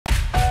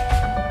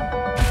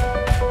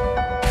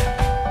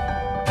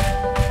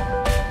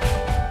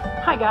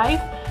Hi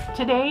guys,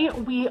 today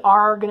we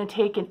are going to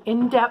take an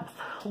in-depth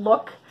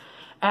look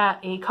at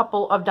a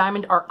couple of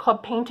Diamond Art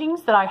Club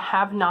paintings that I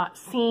have not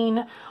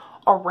seen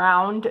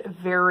around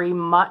very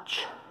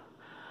much.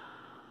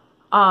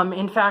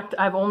 In fact,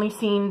 I've only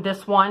seen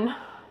this one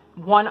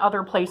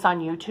other place on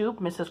YouTube.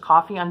 Mrs.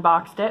 Coffee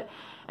unboxed it,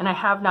 and I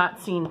have not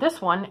seen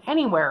this one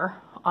anywhere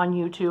on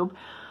YouTube.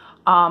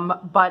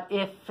 But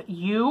if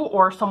you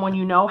or someone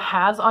you know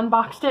has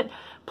unboxed it,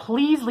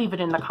 please leave it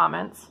in the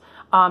comments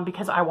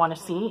because I want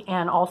to see.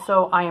 And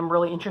also I am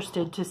really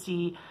interested to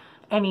see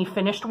any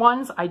finished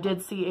ones. I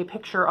did see a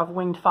picture of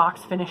Winged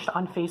Fox finished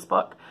on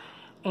Facebook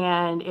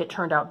and it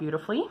turned out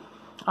beautifully.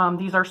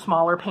 These are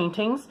smaller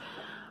paintings.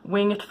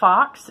 Winged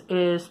Fox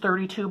is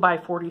 32 by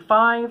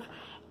 45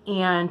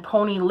 and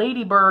Pony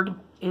Ladybird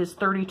is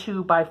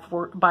 32 by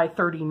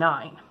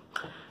 39.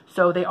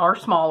 So they are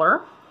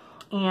smaller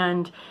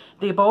and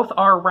they both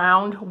are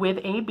round with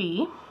a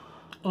B,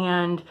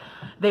 and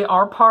they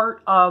are part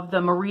of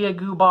the Maria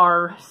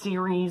Gubar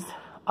series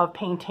of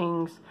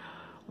paintings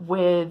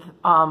with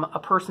a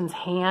person's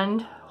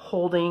hand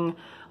holding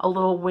a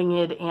little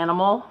winged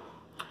animal.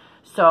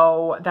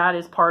 So that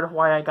is part of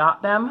why I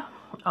got them.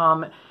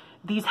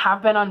 These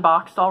have been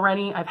unboxed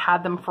already. I've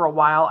had them for a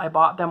while. I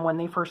bought them when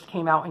they first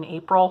came out in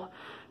April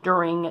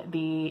during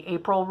the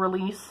April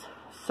release.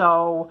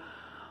 So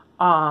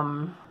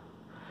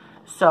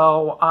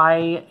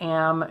I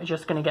am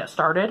just going to get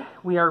started.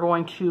 We are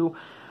going to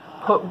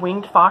put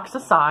Winged Fox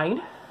aside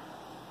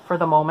for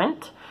the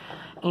moment,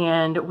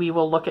 and we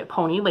will look at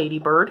Pony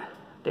Ladybird.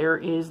 There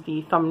is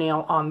the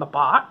thumbnail on the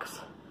box,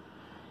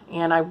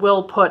 and I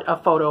will put a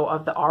photo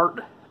of the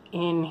art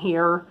in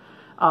here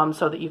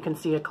so that you can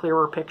see a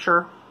clearer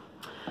picture.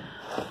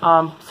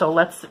 So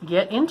let's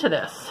get into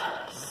this.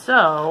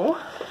 So,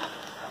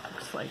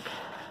 looks like,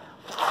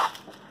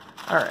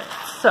 all right,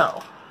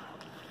 so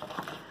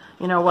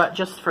you know what,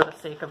 just for the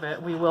sake of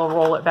it, we will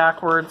roll it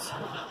backwards,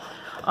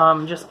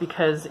 just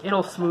because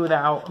it'll smooth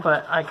out,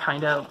 but I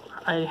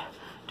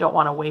don't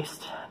want to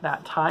waste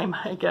that time,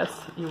 I guess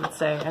you would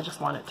say. I just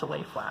want it to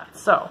lay flat.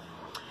 So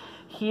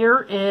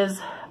here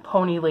is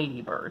Pony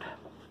Ladybird.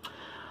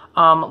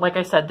 Like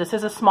I said, this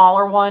is a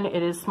smaller one.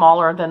 It is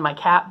smaller than my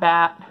cat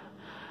bat,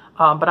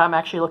 but I'm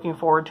actually looking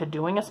forward to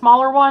doing a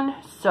smaller one,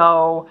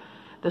 so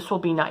this will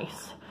be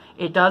nice.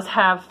 It does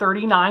have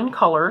 39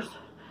 colors.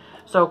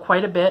 So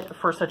quite a bit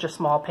for such a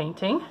small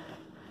painting.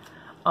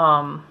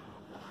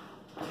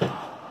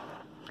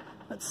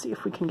 Let's see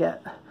if we can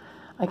get,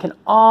 I can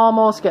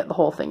almost get the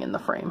whole thing in the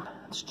frame.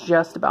 It's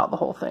just about the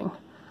whole thing.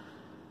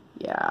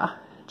 Yeah,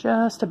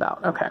 just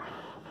about. Okay.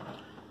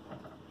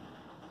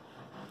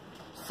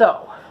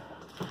 So,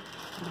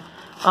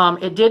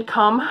 it did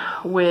come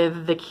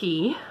with the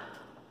key,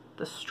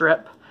 the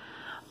strip,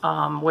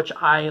 which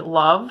I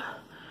love.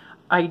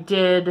 I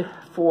did,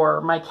 for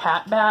my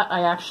cat bat,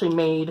 I actually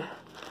made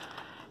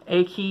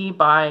a key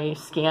by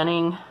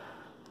scanning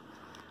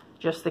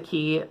just the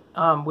key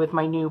with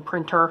my new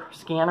printer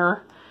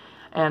scanner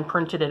and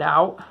printed it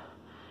out.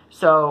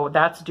 So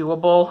that's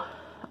doable.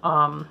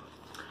 And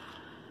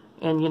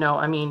you know,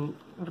 I mean,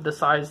 with the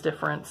size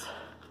difference,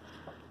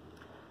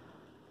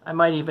 I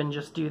might even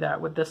just do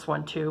that with this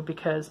one too,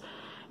 because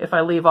if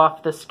I leave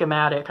off the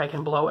schematic, I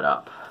can blow it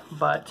up.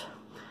 But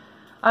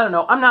I don't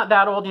know, I'm not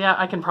that old yet.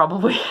 I can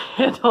probably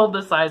handle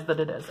the size that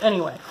it is.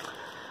 Anyway.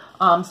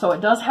 So it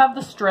does have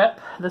the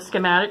strip, the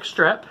schematic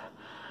strip.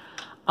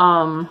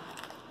 As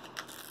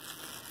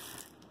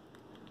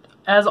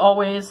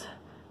always,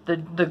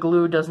 the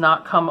glue does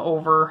not come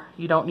over.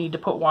 You don't need to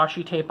put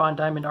washi tape on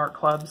Diamond Art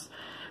Clubs.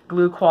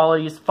 Glue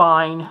quality is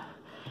fine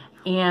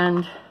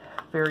and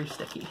very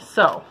sticky.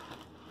 So,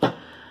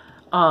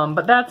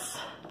 but that's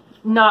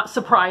not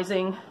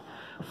surprising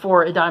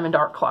for a Diamond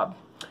Art Club.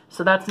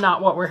 So that's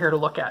not what we're here to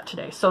look at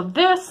today. So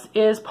this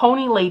is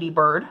Pony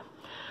Ladybird,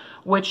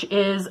 which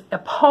is a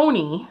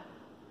pony,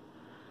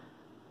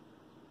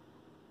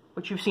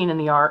 which you've seen in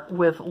the art,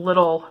 with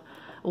little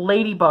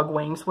ladybug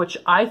wings, which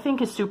I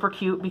think is super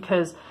cute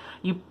because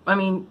I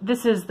mean,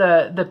 this is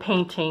the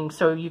painting,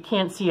 so you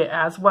can't see it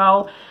as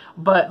well,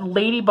 but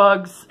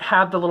ladybugs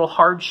have the little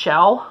hard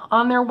shell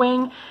on their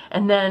wing,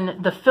 and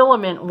then the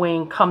filament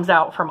wing comes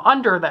out from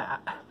under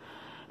that.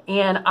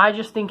 And I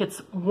just think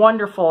it's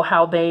wonderful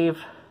how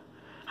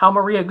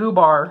Maria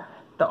Gubar,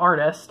 the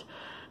artist,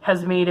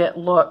 has made it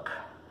look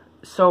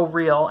so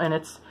real, and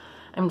it's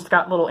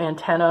got little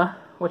antenna,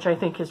 which I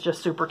think is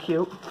just super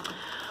cute.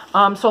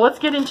 So let's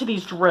get into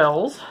these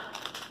drills.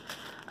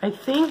 I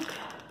think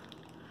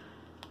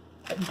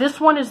this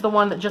one is the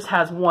one that just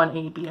has one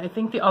AB. I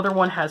think the other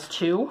one has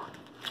two,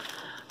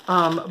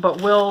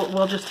 but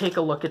we'll just take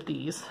a look at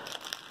these.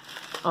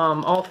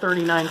 All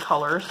 39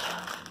 colors.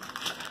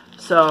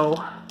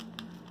 So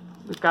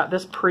we've got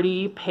this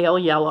pretty pale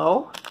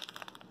yellow.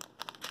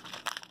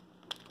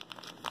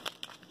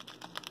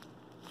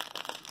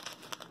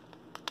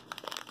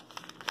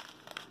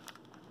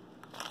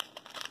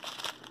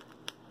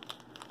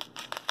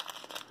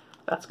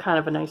 That's kind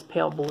of a nice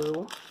pale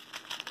blue.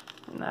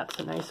 And that's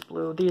a nice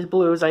blue. These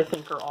blues, I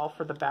think, are all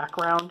for the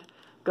background.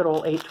 Good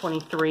old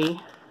 823.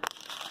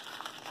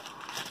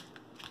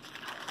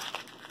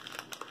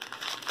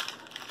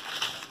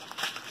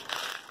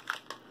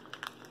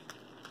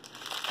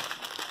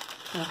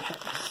 Okay,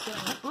 so,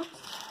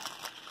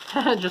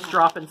 oops. Just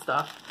dropping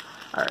stuff.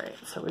 All right,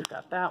 so we've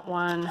got that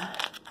one,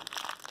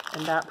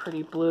 and that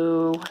pretty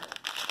blue,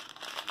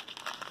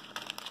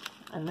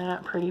 and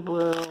that pretty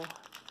blue.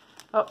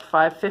 Oh,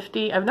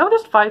 550. I've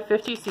noticed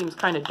 550 seems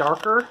kind of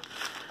darker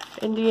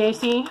in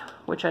DAC,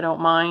 which I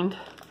don't mind.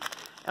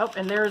 Oh,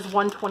 and there's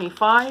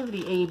 125,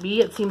 the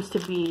AB. It seems to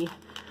be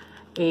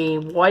a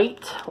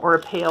white or a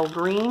pale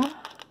green.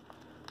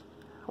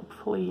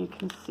 Hopefully you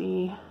can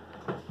see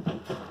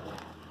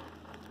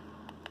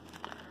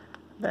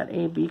that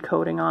AB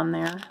coating on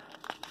there.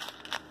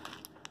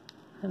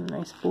 And a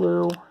nice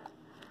blue.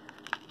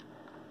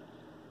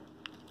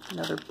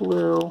 Another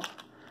blue.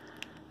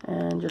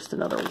 And just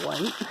another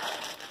white.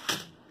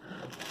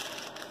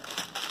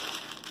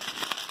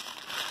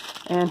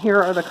 And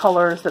here are the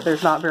colors that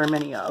there's not very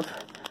many of.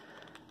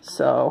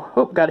 So,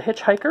 oh, got a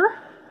hitchhiker.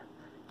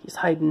 He's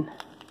hiding.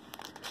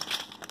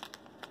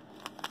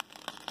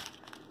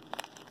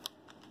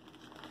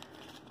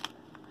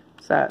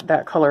 It's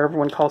that color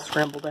everyone calls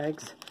scrambled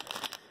eggs.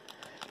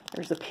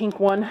 There's a pink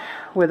one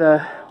with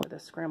a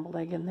scrambled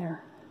egg in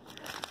there.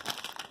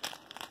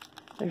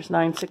 There's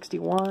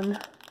 961.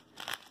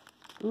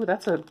 Ooh,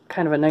 that's a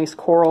kind of a nice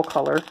coral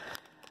color.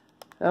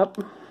 Oh,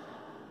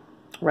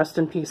 rest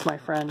in peace, my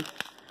friend.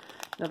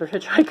 Another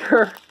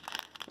hitchhiker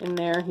in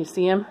there. You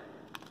see him?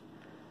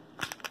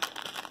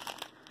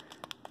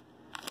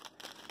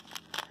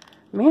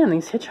 Man,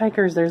 these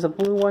hitchhikers, there's a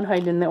blue one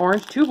hiding in the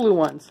orange. 2 blue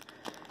ones.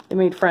 They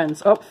made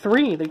friends. Oh,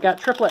 3. They got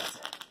triplets.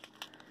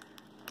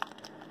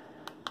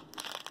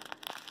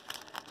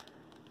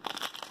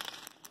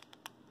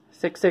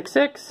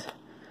 $666.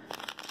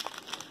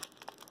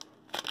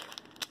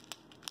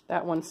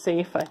 That one's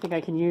safe. I think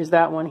I can use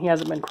that one. He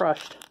hasn't been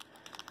crushed.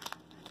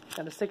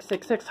 Got a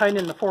 666 hiding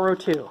in the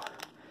 402.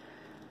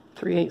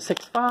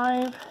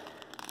 3865.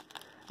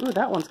 Ooh,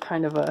 that one's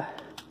kind of a,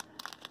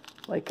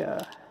 like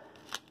a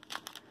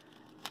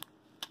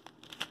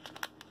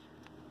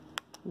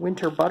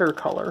winter butter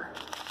color.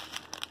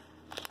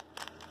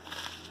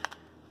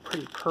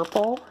 Pretty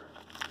purple.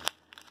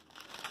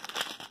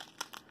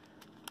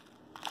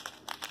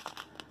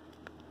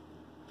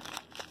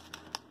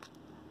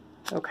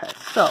 Okay,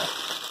 so,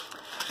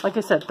 like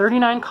I said,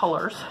 39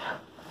 colors.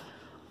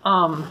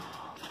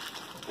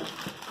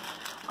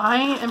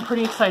 I am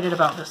pretty excited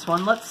about this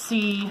one. Let's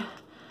see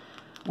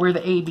where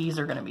the ABs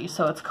are going to be.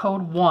 So it's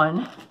code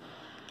 1.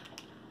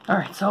 All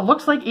right, so it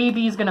looks like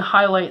AB is going to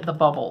highlight the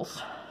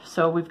bubbles.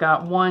 So we've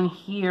got one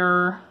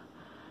here,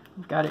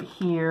 we've got it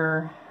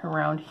here,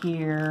 around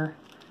here.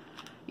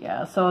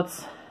 Yeah, so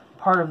it's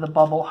part of the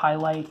bubble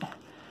highlight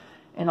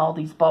in all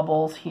these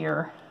bubbles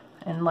here.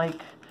 And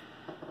like,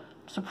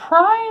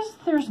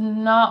 surprised there's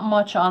not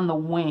much on the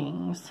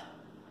wings,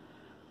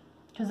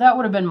 because that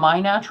would have been my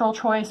natural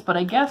choice, but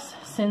I guess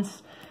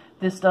since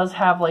this does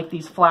have like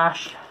these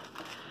flash,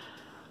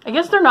 I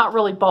guess they're not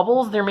really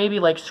bubbles, they're maybe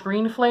like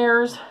screen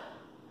flares,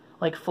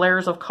 like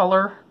flares of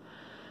color.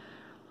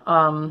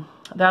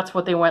 That's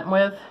what they went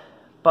with.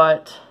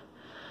 But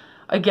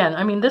again,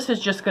 I mean, this is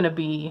just going to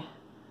be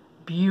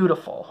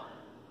beautiful,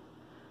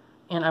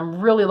 and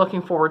I'm really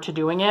looking forward to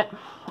doing it.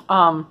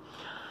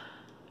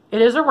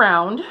 It is a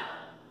round.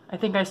 I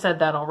think I said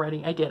that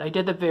already. I did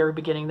at the very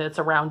beginning that it's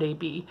a round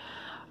AB.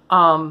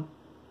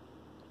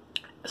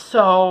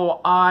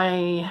 So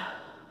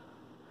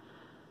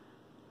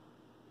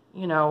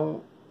you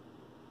know,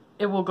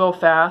 it will go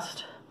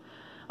fast.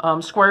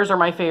 Squares are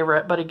my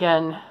favorite, but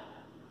again,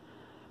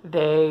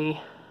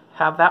 they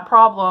have that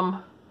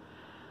problem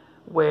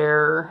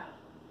where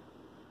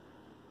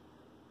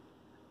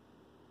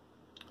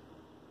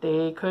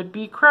they could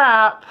be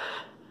crap.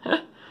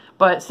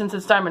 But since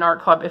it's Diamond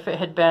Art Club, if it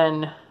had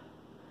been,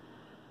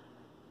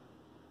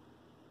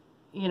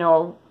 you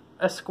know,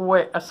 a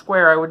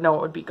square, I would know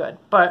it would be good.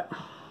 But,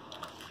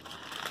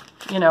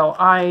 you know,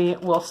 I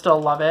will still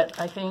love it,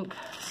 I think.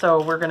 So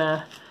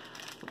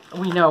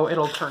we know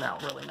it'll turn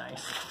out really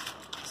nice.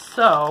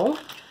 So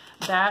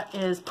that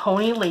is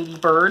Pony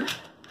Ladybird.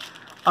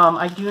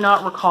 I do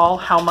not recall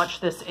how much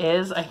this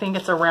is. I think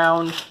it's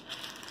around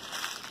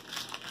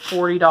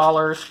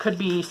 $40. Could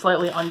be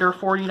slightly under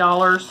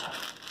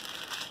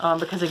 $40.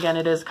 Because again,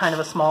 it is kind of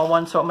a small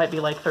one, so it might be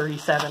like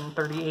 37,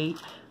 38.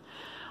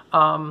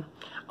 I'll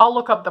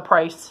look up the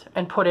price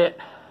and put it,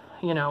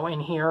 you know, in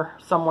here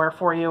somewhere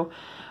for you.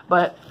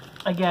 But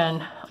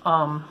again,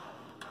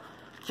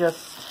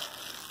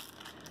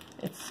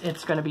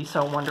 it's going to be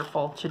so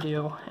wonderful to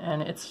do,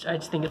 and I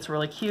just think it's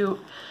really cute.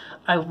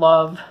 I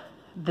love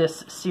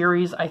this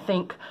series. I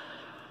think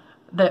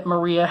that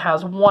Maria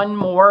has one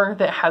more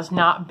that has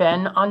not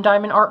been on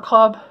Diamond Art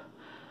Club,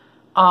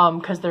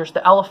 because there's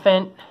the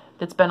elephant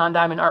that's been on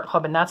Diamond Art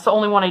Club, and that's the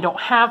only one I don't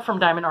have from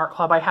Diamond Art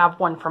Club. I have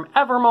one from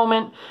Ever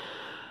Moment,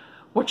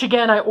 which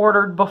again I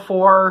ordered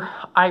before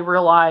I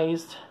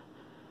realized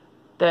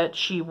that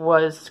she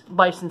was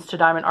licensed to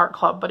Diamond Art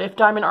Club. But if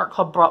Diamond Art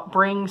Club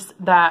brings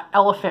that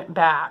elephant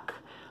back,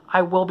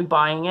 I will be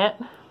buying it.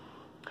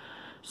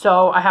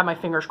 So I have my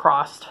fingers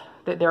crossed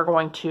that they're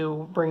going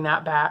to bring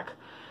that back.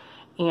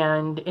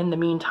 And in the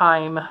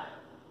meantime,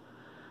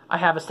 I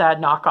have a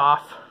sad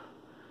knockoff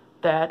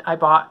that I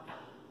bought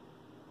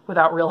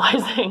without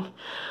realizing.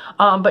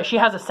 But she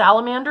has a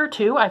salamander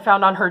too, I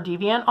found on her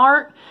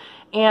DeviantArt.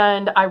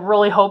 And I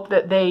really hope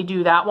that they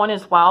do that one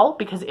as well,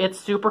 because it's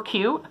super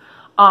cute.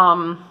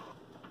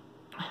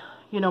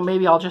 You know,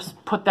 maybe I'll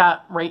just put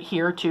that right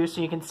here too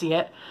so you can see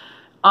it.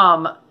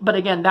 But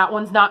again, that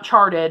one's not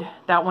charted.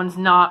 That one's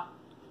not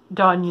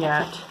done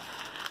yet.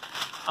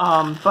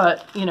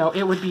 But, you know,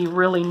 it would be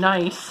really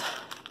nice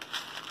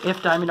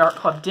if Diamond Art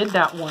Club did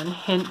that one.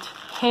 Hint,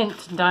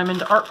 hint,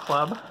 Diamond Art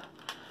Club.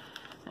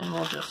 And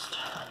we'll just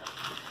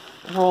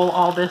roll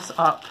all this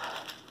up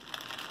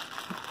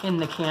in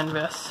the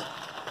canvas,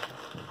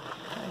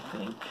 I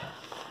think.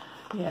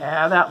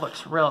 Yeah, that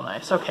looks real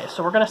nice. Okay,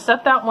 so we're going to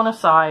set that one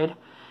aside.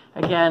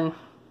 Again,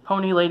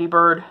 Pony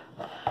Ladybird.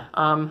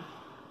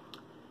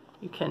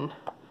 You can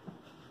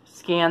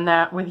scan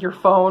that with your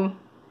phone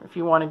if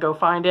you want to go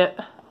find it.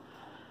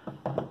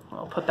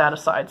 I'll put that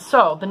aside.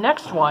 So the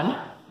next one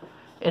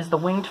is the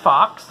Winged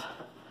Fox.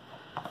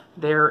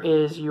 There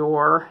is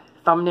your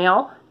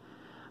thumbnail.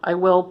 I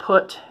will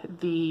put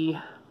the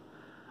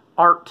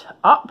art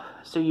up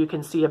so you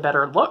can see a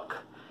better look.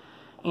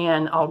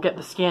 And I'll get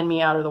the Scan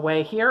Me out of the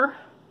way here.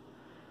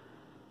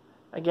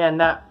 Again,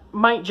 that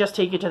might just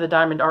take you to the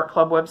Diamond Art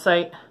Club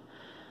website.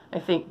 I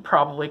think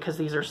probably because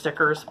these are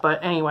stickers.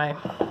 But anyway,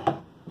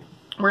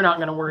 we're not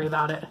going to worry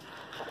about it.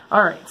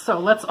 Alright, so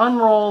let's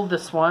unroll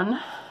this one.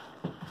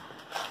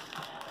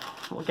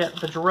 We'll get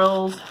the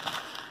drills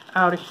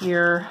out of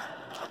here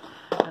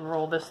and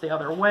roll this the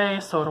other way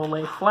so it'll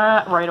lay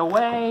flat right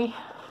away.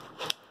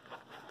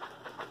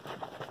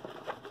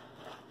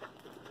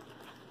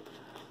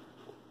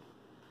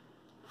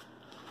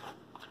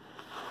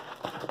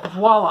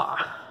 Voila!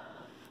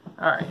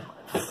 Alright,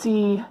 let's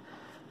see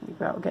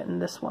about getting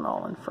this one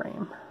all in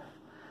frame.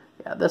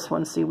 Yeah, this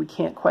one, see, we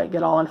can't quite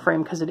get all in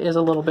frame because it is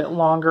a little bit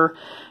longer.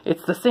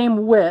 It's the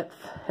same width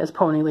as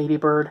Pony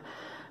Ladybird,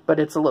 but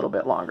it's a little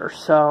bit longer.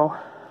 So,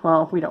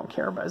 well, we don't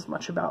care as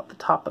much about the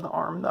top of the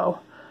arm, though.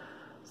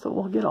 So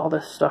we'll get all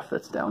this stuff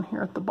that's down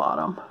here at the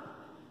bottom.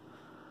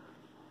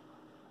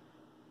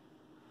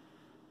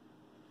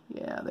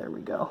 Yeah, there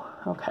we go.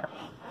 Okay.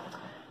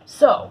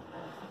 So,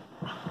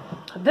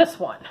 this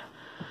one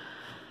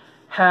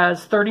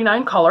has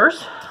 39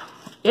 colors.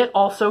 It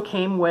also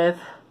came with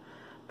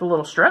the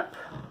little strip,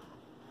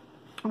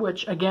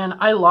 which again,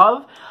 I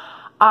love.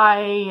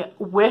 I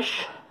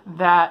wish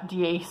that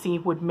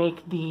DAC would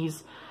make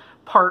these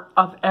part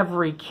of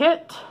every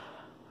kit.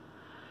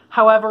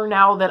 However,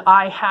 now that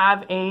I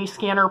have a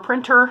scanner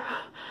printer,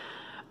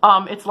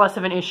 it's less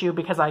of an issue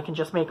because I can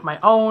just make my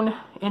own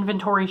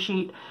inventory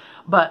sheet.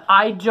 But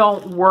I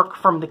don't work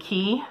from the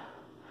key.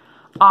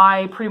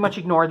 I pretty much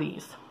ignore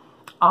these.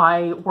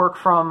 I work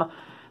from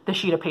the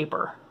sheet of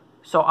paper.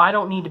 So I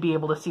don't need to be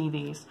able to see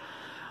these.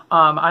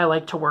 I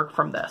like to work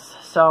from this.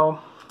 So,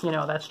 you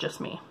know, that's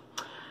just me.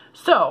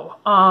 So,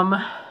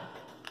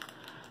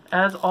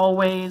 as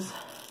always,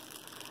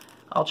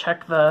 I'll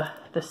check the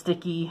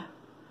sticky.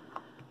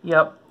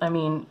 Yep, I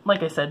mean,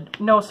 like I said,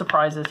 no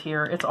surprises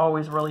here. It's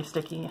always really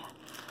sticky.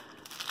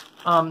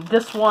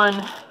 This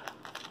one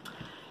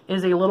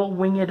is a little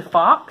winged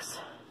fox.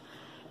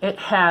 It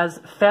has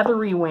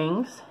feathery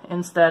wings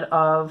instead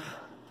of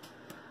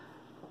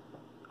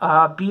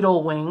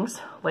beetle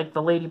wings, like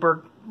the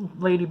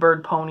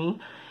ladybird pony.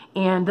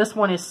 And this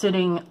one is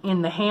sitting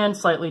in the hand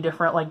slightly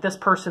different. Like this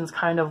person's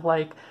kind of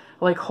like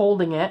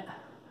holding it,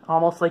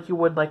 almost like you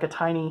would like a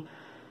tiny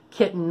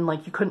kitten,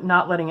 like you couldn't,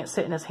 not letting it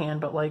sit in his hand,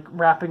 but like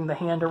wrapping the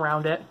hand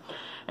around it.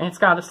 And it's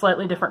got a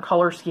slightly different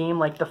color scheme,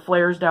 like the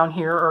flares down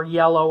here are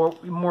yellow, or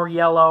more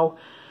yellow,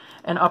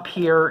 and up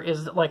here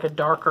is like a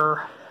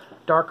darker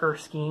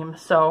scheme.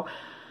 So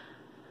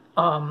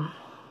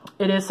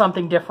it is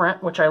something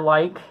different, which I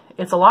like.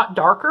 It's a lot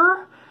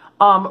darker.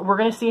 We're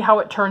going to see how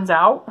it turns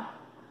out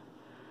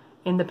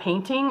in the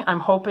painting.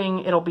 I'm hoping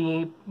it'll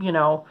be, you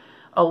know,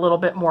 a little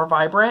bit more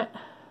vibrant.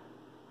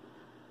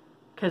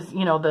 Because,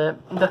 you know,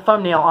 the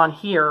thumbnail on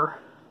here,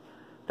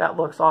 that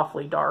looks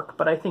awfully dark.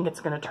 But I think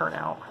it's going to turn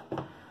out,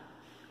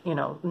 you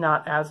know,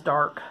 not as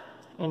dark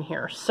in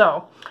here.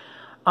 So,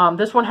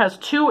 this one has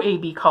two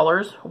AB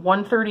colors,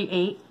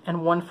 138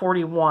 and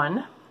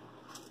 141.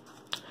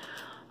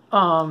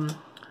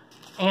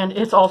 And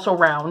it's also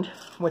round,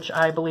 which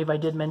I believe I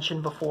did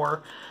mention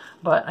before,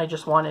 but I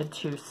just wanted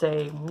to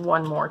say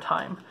one more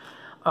time.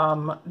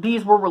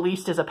 These were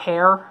released as a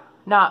pair,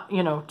 not,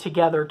 you know,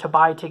 together to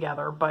buy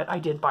together, but I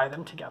did buy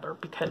them together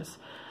because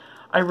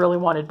I really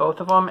wanted both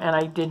of them, and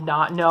I did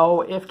not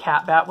know if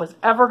Cat Bat was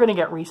ever going to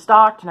get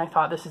restocked, and I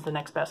thought this is the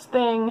next best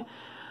thing.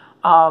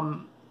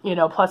 You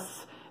know,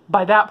 plus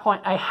by that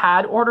point I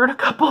had ordered a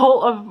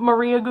couple of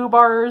Maria Goo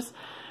bars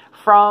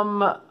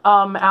from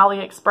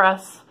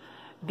AliExpress.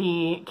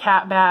 The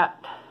Cat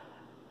Bat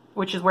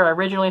which is where I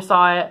originally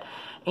saw it,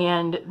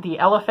 and the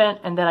elephant,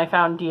 and then I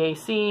found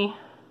DAC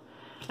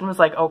and was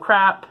like, oh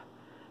crap.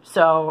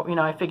 So, you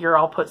know, I figure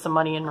I'll put some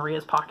money in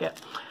Maria's pocket.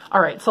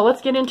 All right, so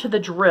let's get into the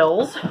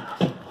drills.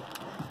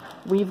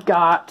 We've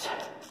got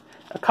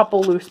a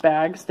couple loose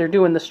bags. They're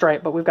doing the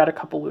stripe, but we've got a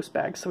couple loose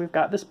bags. So we've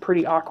got this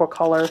pretty aqua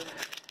color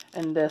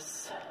and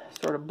this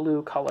sort of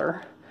blue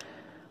color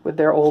with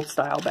their old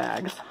style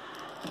bags.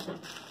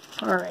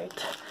 All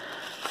right,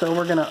 so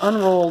we're gonna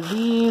unroll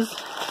these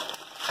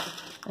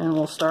and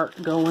we'll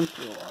start going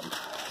through them.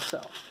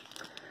 So,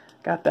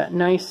 got that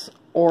nice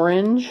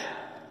orange,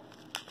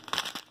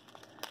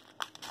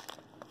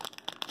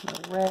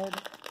 the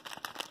red.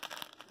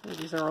 Ooh,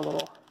 these are a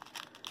little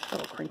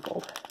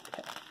crinkled.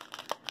 Okay.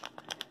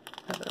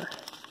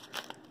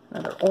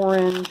 Another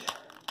orange.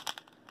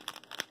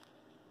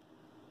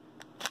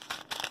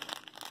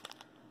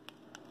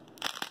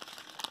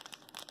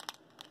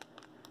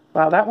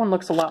 Wow, that one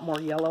looks a lot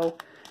more yellow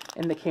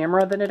in the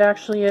camera than it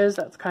actually is.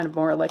 That's kind of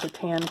more like a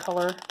tan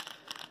color.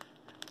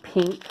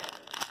 Pink.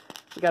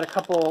 We got a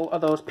couple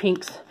of those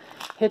pinks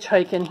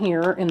hitchhiking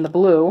here in the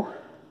blue.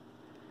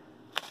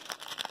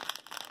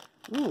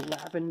 Ooh,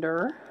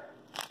 lavender.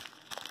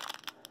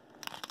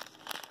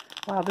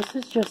 Wow, this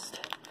is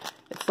just,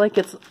 it's like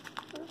it's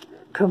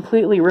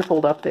completely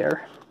rippled up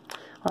there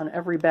on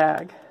every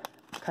bag.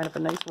 Kind of a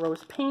nice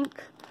rose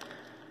pink.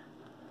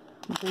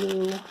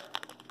 Blue.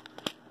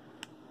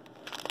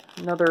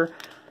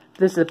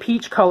 This is a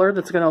peach color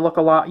that's going to look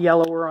a lot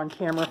yellower on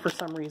camera for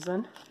some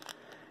reason.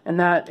 And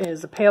that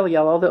is a pale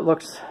yellow that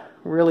looks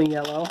really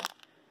yellow.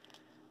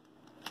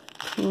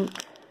 Pink.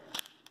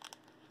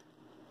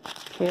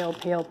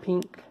 Pale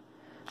pink.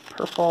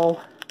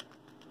 Purple.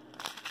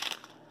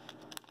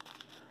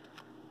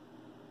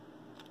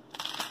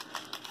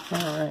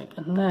 Alright,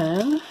 and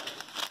then...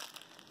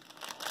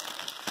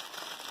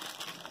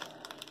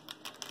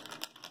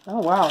 oh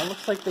wow, it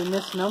looks like they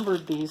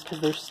misnumbered these because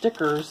there's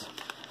stickers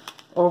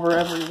over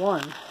every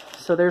one.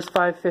 So there's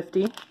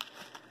 550.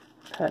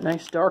 That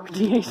nice dark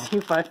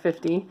DAC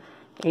 550.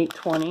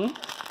 820.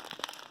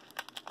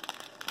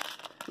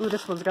 Ooh,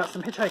 this one's got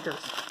some hitchhikers.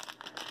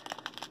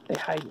 They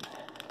hide.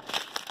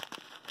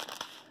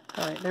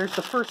 Alright, there's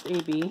the first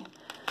AB.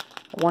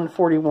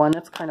 141.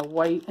 That's kind of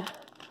white.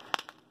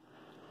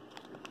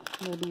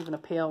 Maybe even a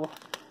pale.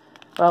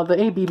 Well,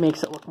 the AB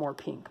makes it look more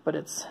pink, but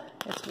it's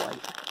white.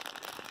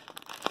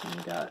 And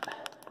we got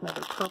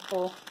another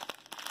purple.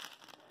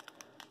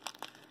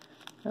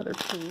 Another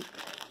pink.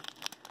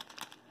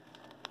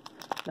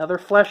 Another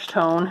flesh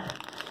tone.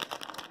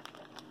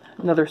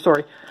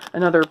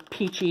 Another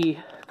peachy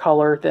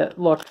color that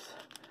looks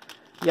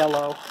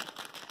yellow.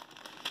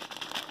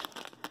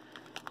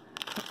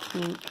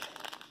 Pink.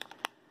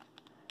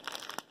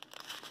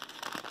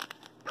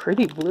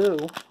 Pretty blue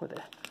with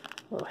a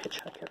little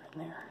hitchhiker in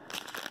there.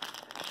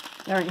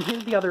 Alright,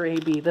 here's the other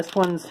AB. This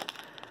one's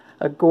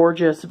a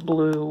gorgeous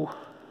blue.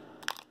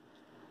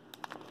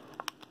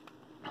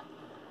 I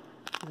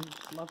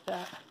just love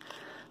that.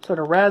 Sort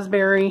of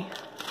raspberry.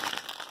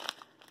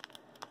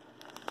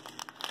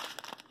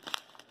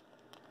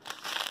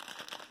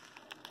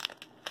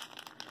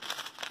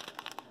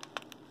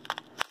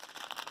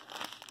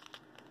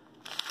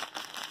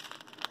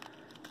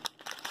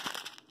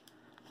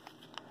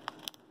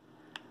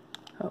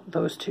 Oh,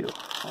 those two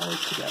always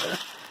together.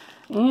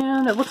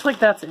 And it looks like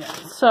that's it.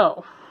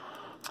 So,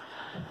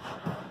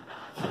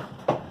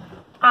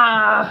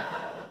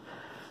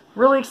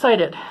 really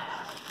excited,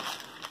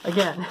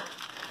 again,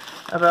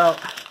 about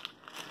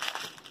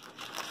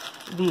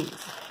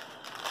these.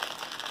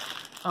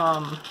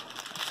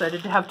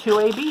 Excited to have two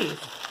ABs.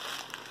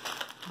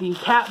 The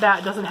cat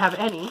bat doesn't have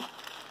any,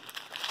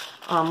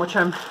 which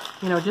I'm,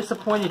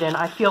 disappointed in.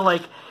 I feel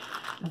like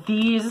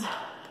these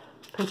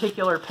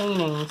particular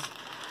paintings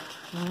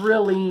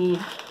really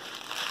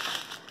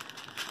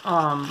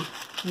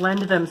lend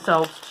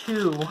themselves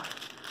to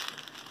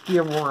the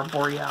Aurora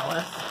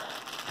Borealis.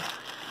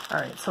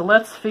 Alright, so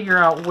let's figure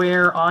out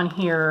where on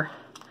here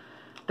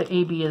the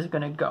AB is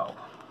going to go.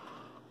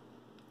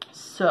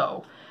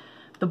 So,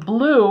 the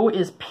blue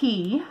is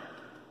P.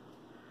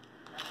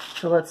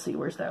 So let's see,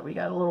 where's that? We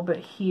got a little bit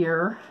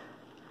here.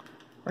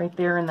 Right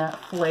there in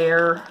that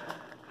flare.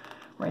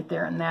 Right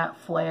there in that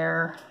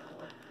flare.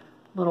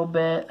 A little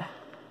bit.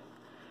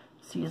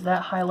 See, is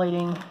that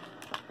highlighting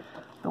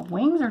the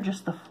wings or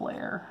just the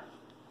flare?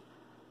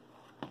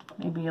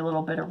 Maybe a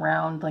little bit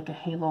around, like a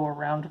halo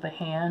around the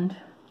hand.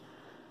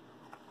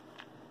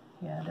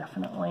 Yeah,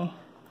 definitely.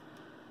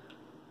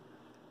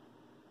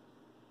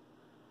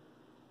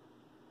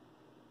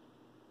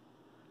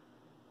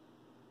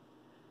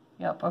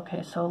 Yep,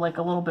 okay, so like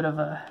a little bit of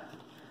a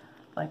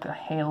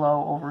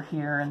halo over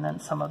here, and then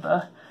some of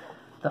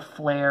the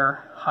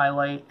flare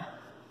highlight.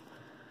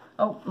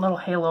 Oh, a little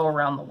halo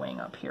around the wing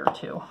up here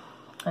too.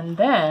 And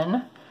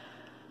then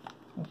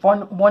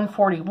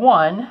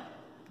 141,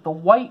 the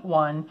white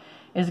one,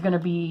 is going to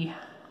be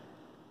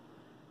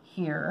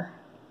here,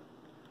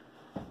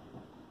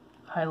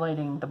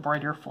 highlighting the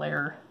brighter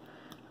flare,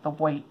 the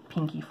white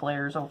pinky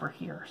flares over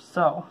here.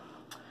 So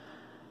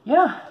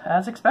yeah,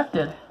 as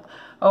expected.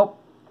 Oh,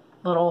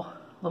 little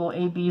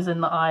ABs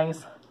in the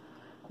eyes.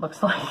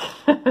 Looks like.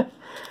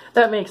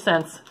 That makes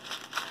sense.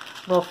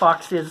 Little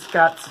Foxy's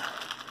got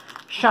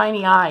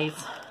shiny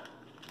eyes.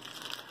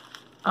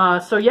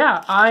 So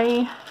yeah,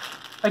 I,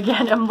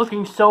 again, am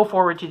looking so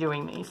forward to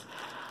doing these.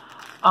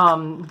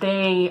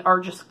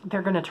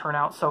 They're going to turn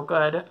out so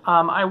good.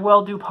 I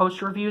will do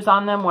post reviews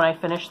on them when I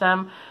finish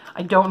them.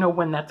 I don't know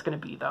when that's going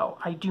to be, though.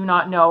 I do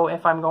not know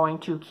if I'm going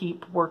to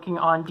keep working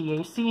on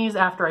DACs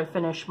after I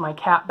finish my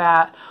cat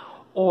bat,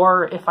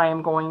 or if I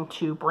am going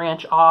to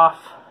branch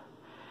off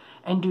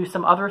and do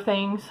some other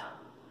things.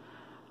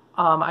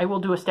 I will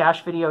do a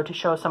stash video to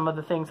show some of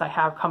the things I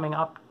have coming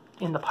up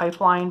in the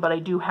pipeline, but I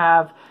do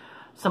have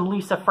some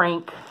Lisa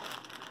Frank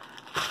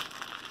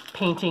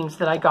paintings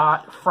that I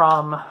got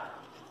from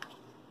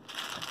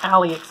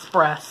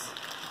AliExpress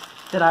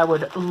that I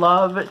would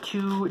love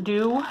to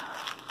do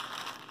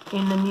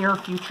in the near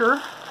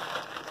future,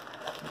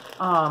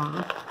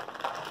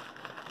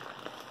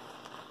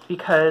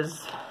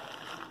 because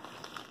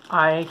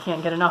I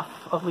can't get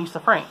enough of Lisa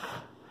Frank.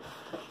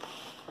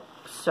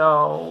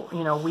 So,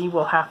 you know, we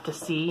will have to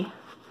see.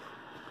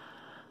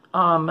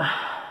 Oh,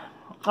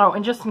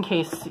 and just in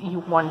case you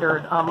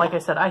wondered, like I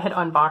said, I had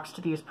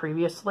unboxed these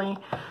previously,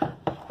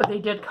 but they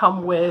did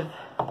come with,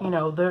 you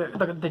know, the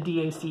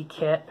DAC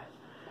kit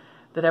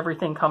that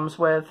everything comes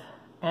with,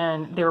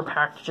 and they were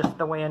packed just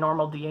the way a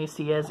normal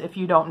DAC is. If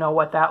you don't know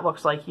what that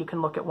looks like, you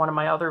can look at one of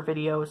my other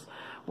videos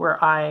where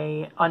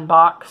I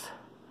unbox,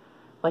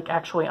 like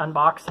actually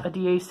unbox a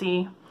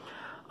DAC.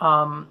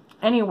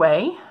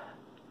 Anyway,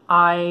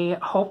 I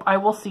hope I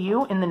will see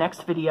you in the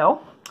next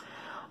video.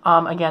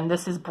 Again,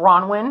 this is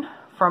Bronwyn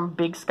from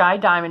Big Sky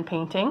Diamond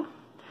Painting,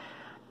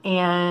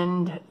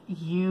 and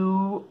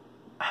you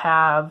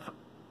have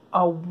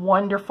a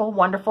wonderful,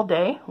 wonderful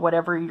day,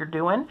 whatever you're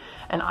doing,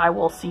 and I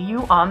will see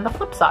you on the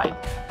flip side.